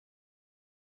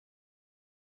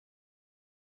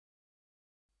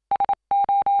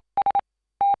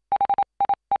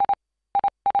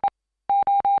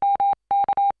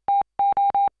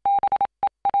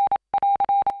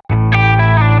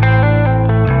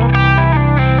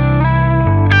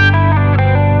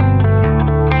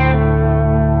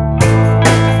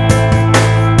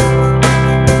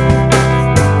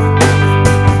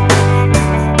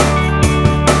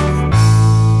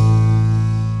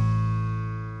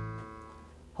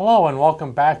Hello and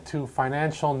welcome back to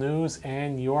Financial News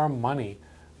and Your Money.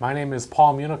 My name is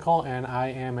Paul Munical and I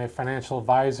am a financial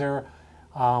advisor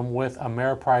with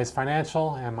Ameriprise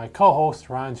Financial, and my co-host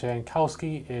Ron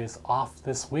Jankowski is off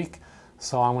this week,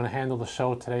 so I'm going to handle the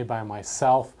show today by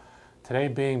myself. Today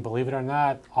being, believe it or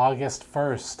not, August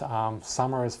 1st.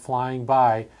 Summer is flying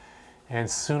by, and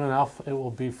soon enough it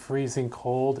will be freezing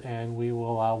cold and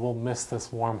we'll miss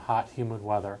this warm, hot, humid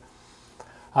weather.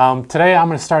 Today I'm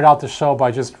going to start out the show by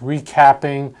just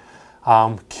recapping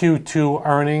Q2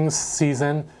 earnings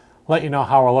season, let you know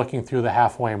how we're looking through the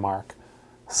halfway mark.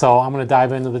 So I'm going to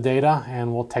dive into the data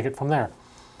and we'll take it from there.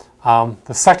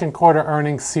 The second quarter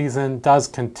earnings season does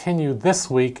continue this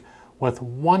week with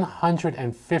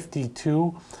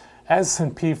 152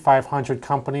 S&P 500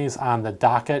 companies on the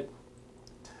docket.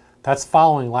 That's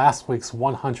following last week's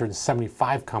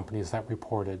 175 companies that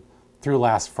reported through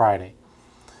last Friday.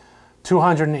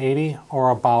 280, or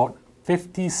about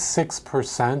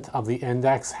 56% of the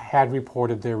index, had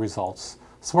reported their results.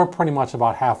 So we're pretty much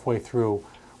about halfway through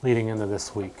leading into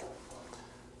this week.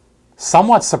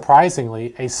 Somewhat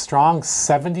surprisingly, a strong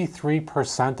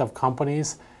 73% of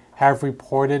companies have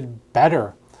reported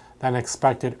better than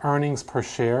expected earnings per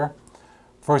share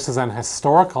versus an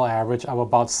historical average of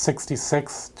about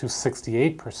 66 to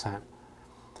 68%.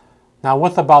 Now,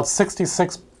 with about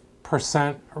 66%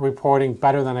 reporting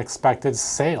better than expected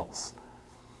sales.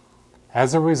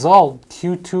 As a result,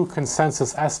 Q2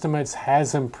 consensus estimates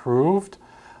has improved.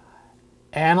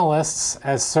 Analysts,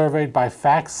 as surveyed by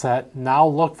FactSet, now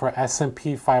look for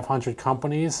S&P 500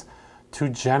 companies to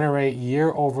generate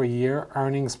year-over-year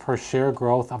earnings per share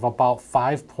growth of about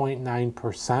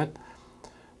 5.9%.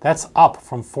 That's up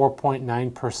from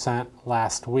 4.9%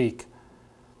 last week.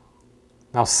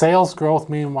 Now, sales growth,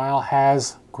 meanwhile,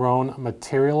 has grown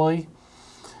materially.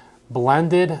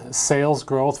 Blended sales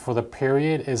growth for the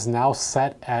period is now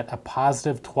set at a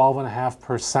positive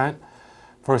 12.5%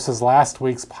 versus last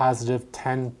week's positive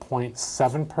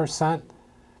 10.7%.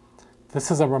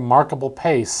 This is a remarkable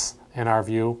pace, in our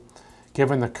view,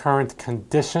 given the current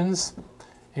conditions,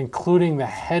 including the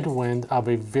headwind of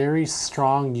a very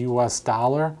strong US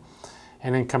dollar,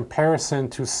 and in comparison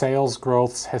to sales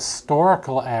growth's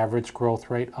historical average growth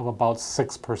rate of about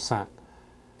 6%.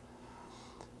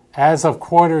 As of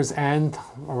quarter's end,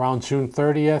 around June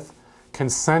 30th,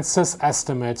 consensus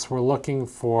estimates were looking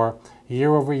for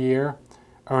year-over-year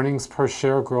earnings per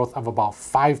share growth of about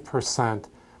 5%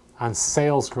 on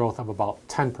sales growth of about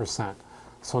 10%.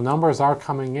 So numbers are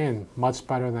coming in much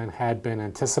better than had been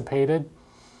anticipated.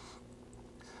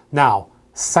 Now,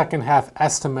 second half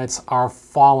estimates are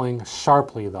falling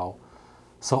sharply though.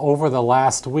 So over the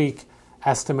last week,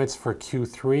 estimates for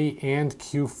Q3 and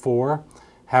Q4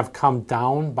 have come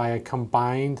down by a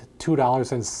combined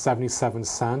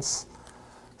 $2.77.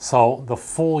 So the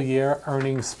full year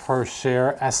earnings per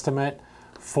share estimate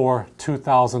for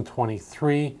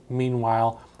 2023,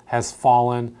 meanwhile, has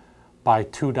fallen by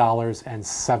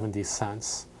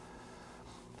 $2.70.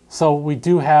 So we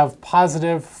do have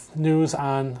positive news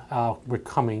on we're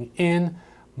coming in,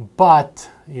 but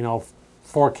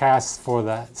forecasts for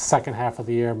the second half of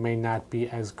the year may not be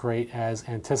as great as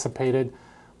anticipated,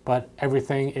 but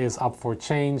everything is up for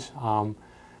change, and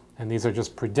these are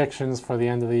just predictions for the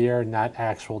end of the year, not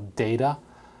actual data.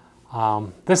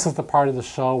 This is the part of the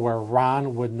show where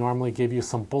Ron would normally give you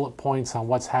some bullet points on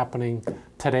what's happening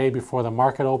today before the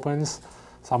market opens.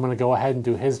 So I'm going to go ahead and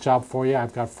do his job for you.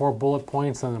 I've got 4 bullet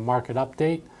points on the market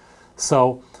update.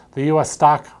 So the U.S.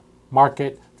 stock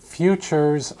market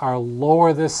futures are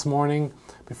lower this morning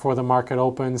before the market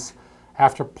opens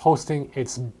after posting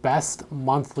its best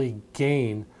monthly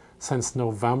gain since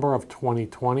November of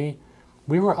 2020.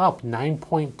 We were up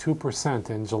 9.2%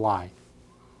 in July.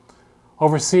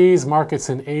 Overseas, markets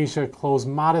in Asia closed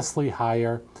modestly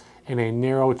higher in a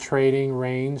narrow trading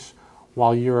range,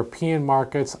 while European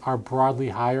markets are broadly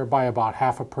higher by about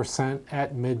 0.5%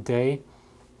 at midday.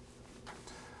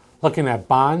 Looking at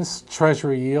bonds,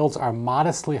 Treasury yields are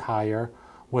modestly higher,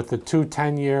 with the 2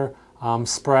 10-year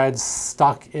spreads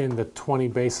stuck in the 20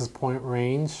 basis point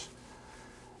range.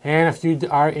 And if you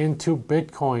are into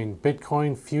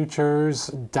Bitcoin futures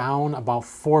down about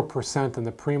 4% in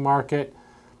the pre-market.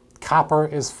 Copper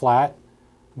is flat.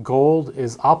 Gold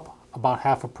is up about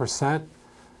 0.5%.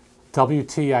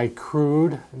 WTI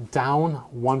crude down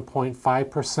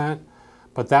 1.5%,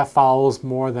 but that follows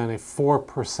more than a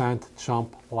 4%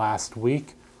 jump last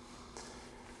week.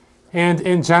 And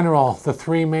in general, the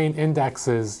 3 main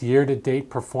indexes year-to-date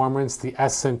performance, the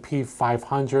S&P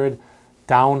 500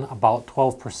 down about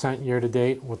 12%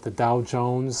 year-to-date, with the Dow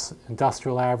Jones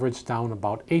Industrial Average down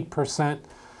about 8%,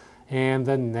 and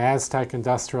the NASDAQ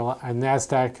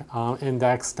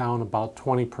index down about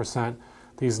 20%.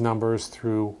 These numbers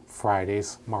through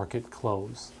Friday's market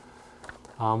close.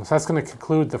 So that's going to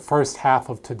conclude the first half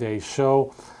of today's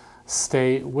show.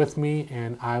 Stay with me,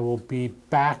 and I will be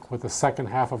back with the second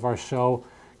half of our show,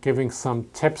 giving some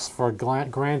tips for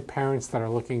grandparents that are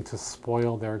looking to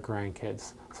spoil their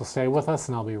grandkids. So stay with us,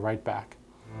 and I'll be right back.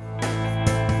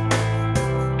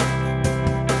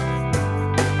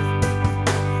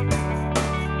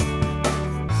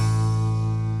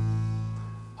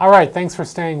 All right, thanks for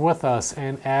staying with us.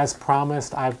 And as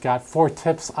promised, I've got 4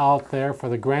 tips out there for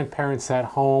the grandparents at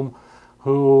home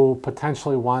who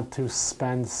potentially want to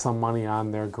spend some money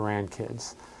on their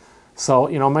grandkids. So,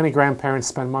 many grandparents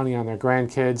spend money on their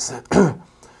grandkids,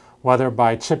 whether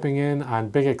by chipping in on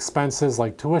big expenses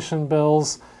like tuition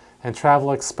bills and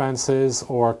travel expenses,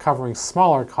 or covering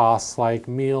smaller costs like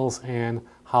meals and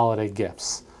holiday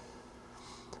gifts.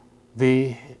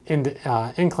 The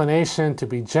inclination to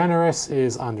be generous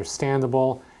is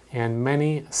understandable, and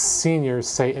many seniors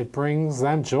say it brings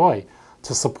them joy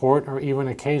to support or even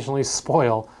occasionally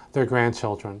spoil their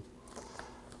grandchildren.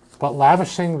 But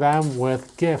lavishing them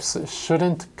with gifts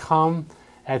shouldn't come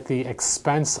at the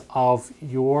expense of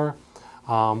your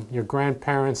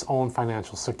grandparents' own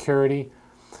financial security.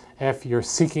 If you're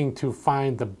seeking to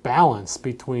find the balance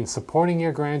between supporting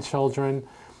your grandchildren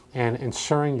and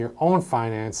ensuring your own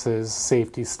finances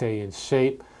safety stay in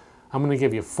shape, I'm going to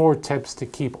give you 4 tips to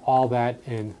keep all that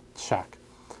in check.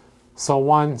 So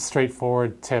one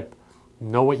straightforward tip: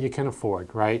 know what you can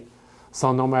afford, right?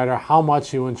 So no matter how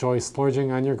much you enjoy splurging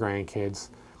on your grandkids,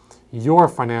 your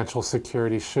financial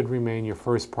security should remain your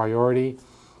first priority.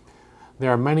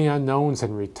 There are many unknowns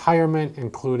in retirement,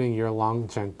 including your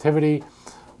longevity,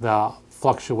 the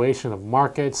fluctuation of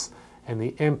markets, and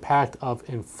the impact of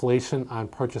inflation on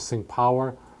purchasing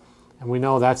power. And we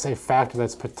know that's a factor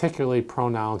that's particularly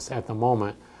pronounced at the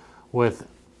moment, with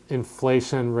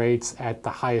inflation rates at the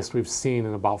highest we've seen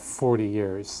in about 40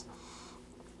 years.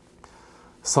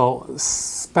 So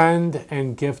spend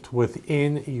and gift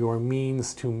within your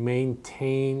means to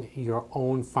maintain your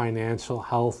own financial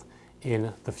health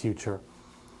in the future.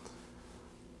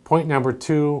 Point number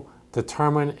 2,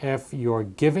 determine if you're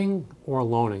giving or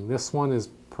loaning. This one is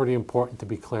pretty important to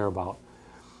be clear about.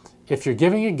 If you're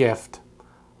giving a gift,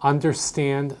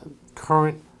 understand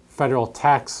current federal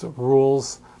tax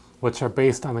rules, which are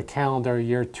based on the calendar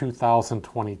year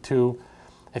 2022.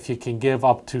 If you can give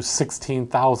up to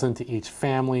 $16,000 to each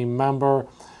family member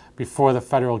before the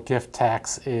federal gift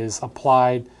tax is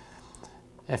applied.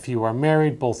 If you are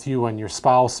married, both you and your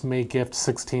spouse may gift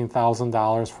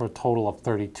 $16,000 for a total of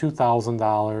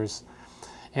 $32,000,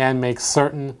 and make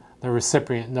certain the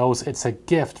recipient knows it's a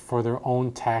gift for their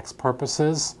own tax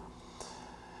purposes,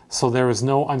 so there is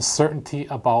no uncertainty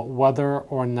about whether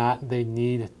or not they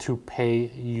need to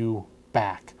pay you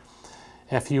back.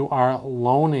 If you are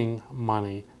loaning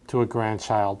money to a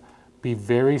grandchild, be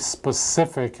very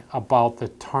specific about the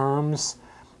terms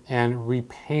and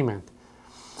repayment,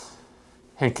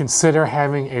 and consider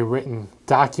having a written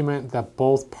document that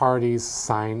both parties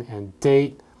sign and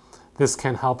date. This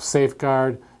can help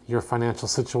safeguard your financial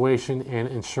situation and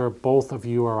ensure both of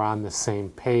you are on the same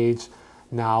page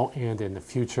now and in the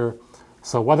future.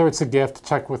 So whether it's a gift,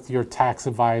 check with your tax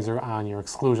advisor on your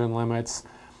exclusion limits,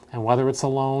 and whether it's a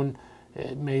loan,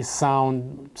 it may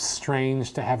sound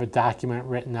strange to have a document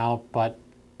written out, but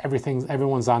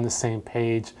everyone's on the same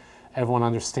page. Everyone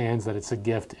understands that it's a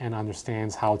gift and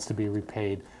understands how it's to be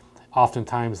repaid.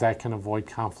 Oftentimes that can avoid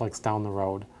conflicts down the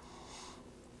road.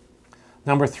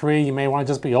 Number 3, you may want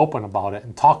to just be open about it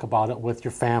and talk about it with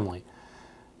your family.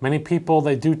 Many people,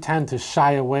 they do tend to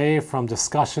shy away from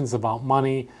discussions about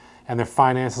money and their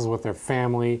finances with their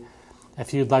family.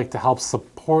 If you'd like to help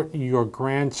support your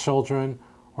grandchildren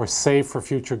or save for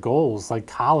future goals like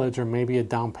college or maybe a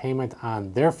down payment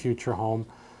on their future home,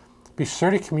 be sure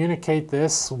to communicate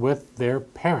this with their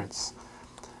parents.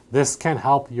 This can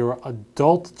help your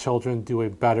adult children do a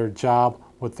better job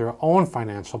with their own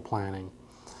financial planning.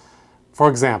 For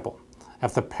example,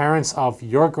 if the parents of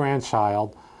your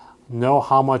grandchild know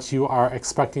how much you are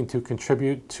expecting to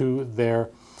contribute to their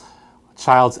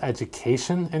child's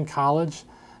education in college,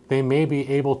 they may be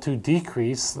able to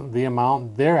decrease the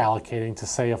amount they're allocating to,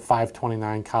 say, a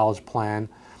 529 college plan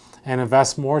and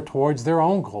invest more towards their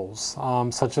own goals,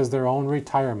 such as their own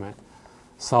retirement.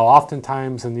 So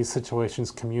oftentimes in these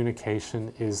situations,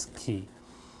 communication is key.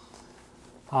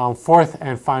 Fourth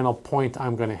and final point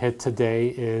I'm going to hit today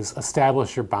is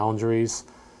establish your boundaries.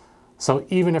 So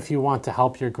even if you want to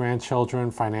help your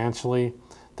grandchildren financially,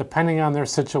 depending on their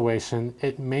situation,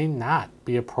 it may not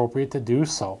be appropriate to do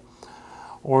so.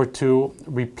 or to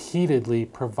repeatedly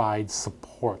provide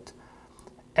support.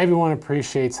 Everyone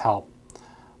appreciates help,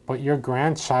 but your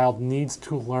grandchild needs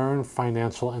to learn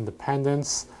financial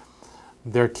independence.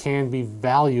 There can be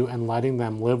value in letting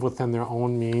them live within their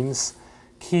own means.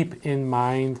 Keep in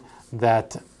mind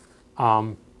that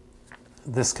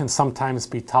this can sometimes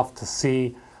be tough to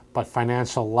see, but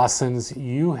financial lessons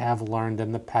you have learned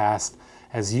in the past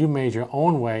as you made your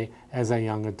own way as a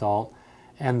young adult,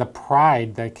 and the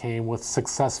pride that came with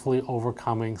successfully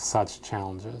overcoming such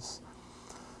challenges.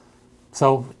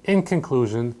 So, in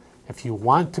conclusion, if you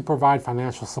want to provide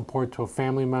financial support to a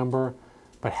family member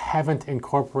but haven't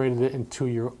incorporated it into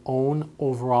your own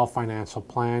overall financial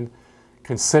plan,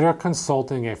 consider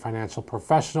consulting a financial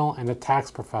professional and a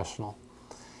tax professional.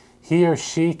 He or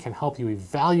she can help you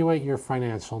evaluate your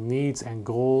financial needs and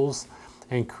goals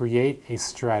and create a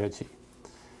strategy.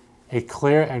 A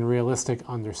clear and realistic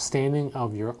understanding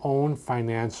of your own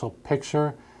financial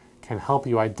picture can help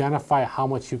you identify how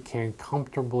much you can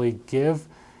comfortably give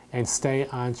and stay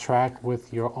on track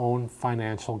with your own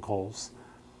financial goals.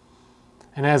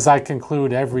 And as I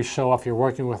conclude every show, if you're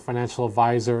working with a financial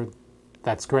advisor,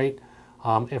 that's great.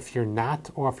 If you're not,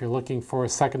 or if you're looking for a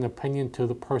second opinion to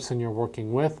the person you're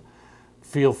working with,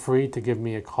 feel free to give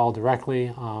me a call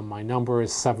directly. My number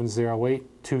is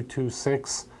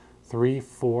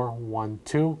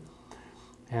 708-226-3412.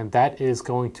 And that is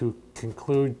going to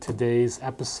conclude today's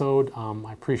episode.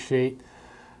 I appreciate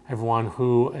everyone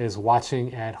who is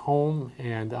watching at home,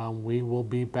 and we will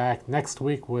be back next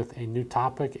week with a new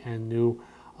topic and new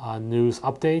news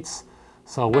updates.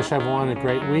 So wish everyone a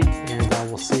great week, and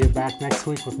we'll see you back next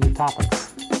week with new topics.